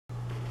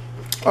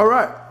All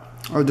right,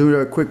 I'll do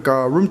a quick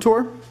room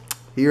tour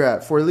here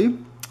at Fort Lee.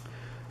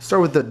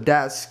 Start with the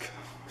desk.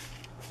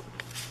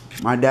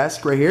 My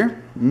desk right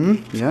here.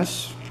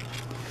 Yes.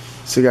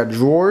 So I got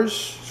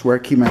drawers. It's where I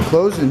keep my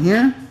clothes in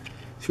here.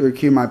 It's where I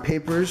keep my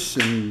papers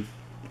and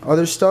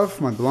other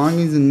stuff, my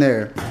belongings in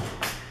there.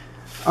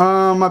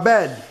 My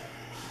bed.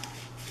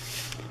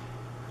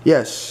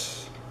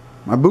 Yes.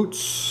 My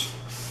boots.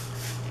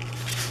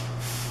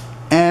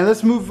 And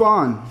let's move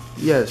on.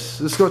 Yes,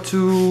 let's go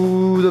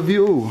to the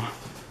view.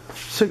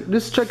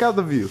 Let's check out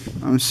the view.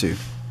 Let me see.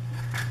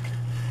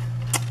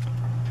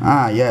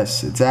 Ah,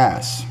 yes, it's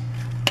ass.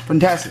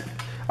 Fantastic.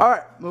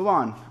 Alright, move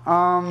on.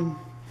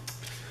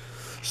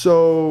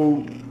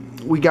 So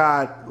we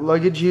got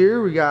luggage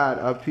here. We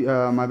got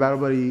my battle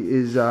buddy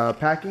is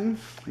packing.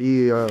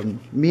 Me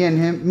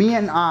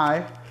and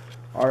I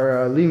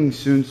are leaving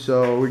soon,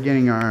 so we're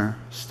getting our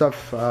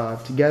stuff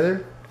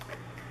together.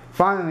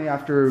 Finally,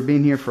 after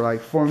being here for like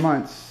 4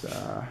 months,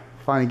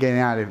 finally getting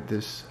out of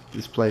this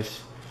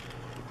place.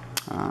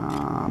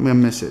 I'm gonna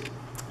miss it,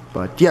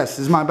 but yes, this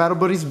is my battle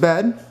buddy's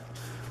bed.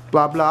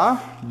 Blah blah.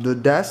 The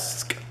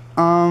desk.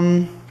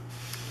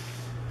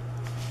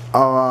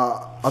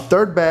 A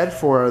third bed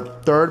for a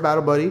third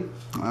battle buddy.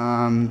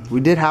 We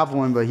did have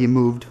one, but he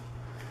moved.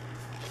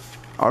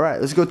 All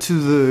right, let's go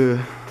to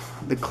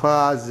the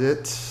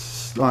closet.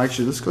 Oh,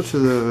 actually, let's go to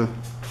the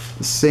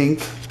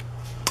sink.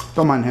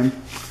 Don't mind him.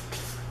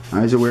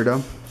 He's a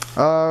weirdo.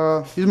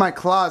 Here's my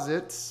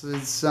closet.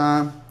 It's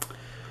no,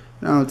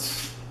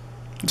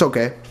 it's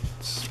okay.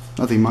 It's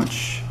nothing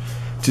much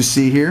to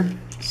see here.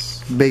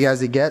 It's big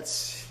as it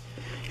gets.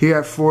 Here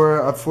at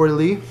Fort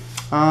Lee.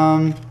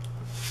 All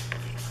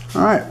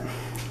right.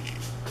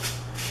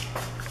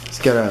 Let's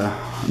get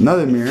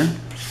another mirror.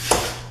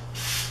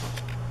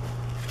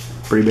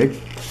 Pretty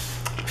big.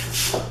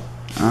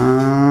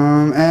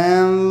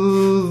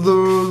 And the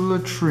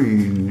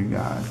latrine. You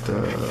got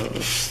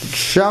the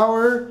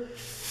shower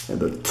and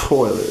the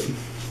toilet.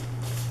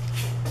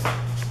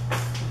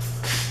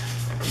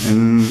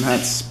 And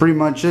that's pretty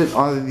much it.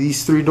 All of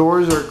these 3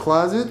 doors are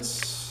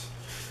closets.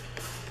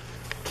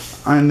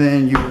 And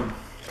then you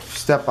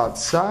step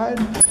outside.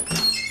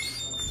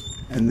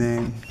 And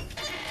then,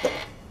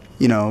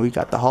 you know, we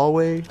got the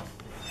hallway.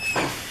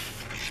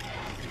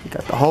 We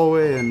got the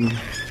hallway, and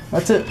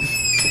that's it.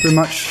 Pretty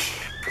much.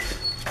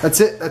 That's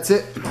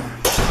it.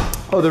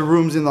 Other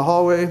rooms in the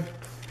hallway.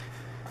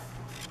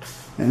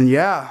 And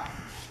yeah,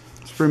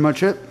 that's pretty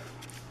much it.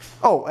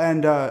 Oh,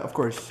 and of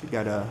course, you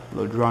got a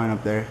little drawing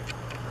up there.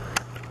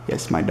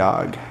 Yes, my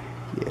dog.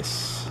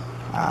 Yes.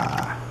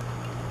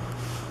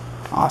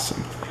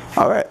 Awesome.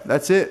 All right,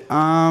 that's it.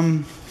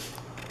 Have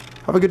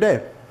a good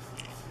day.